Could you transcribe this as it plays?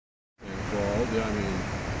Yeah, I mean.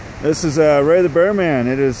 This is Ray the Bearman.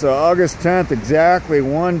 It is August 10th, exactly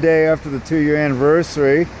one day after the 2-year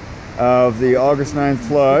anniversary of the August 9th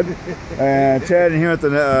flood. And chatting here with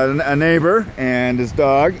a neighbor and his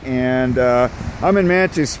dog. And I'm in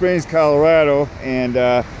Manitou Springs, Colorado, and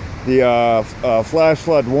the flash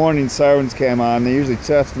flood warning sirens came on. They usually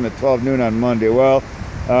test them at 12 noon on Monday. Well,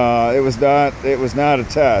 it was not a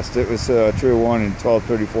test. It was a true warning,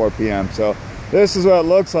 12:34 p.m. So this is what it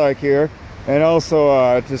looks like here. And also,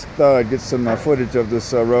 I just thought I'd get some footage of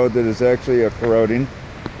this road that is actually corroding.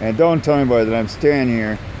 And don't tell anybody that I'm standing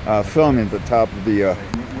here filming at the top of the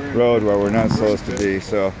road where we're not supposed to be.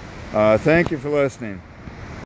 So thank you for listening.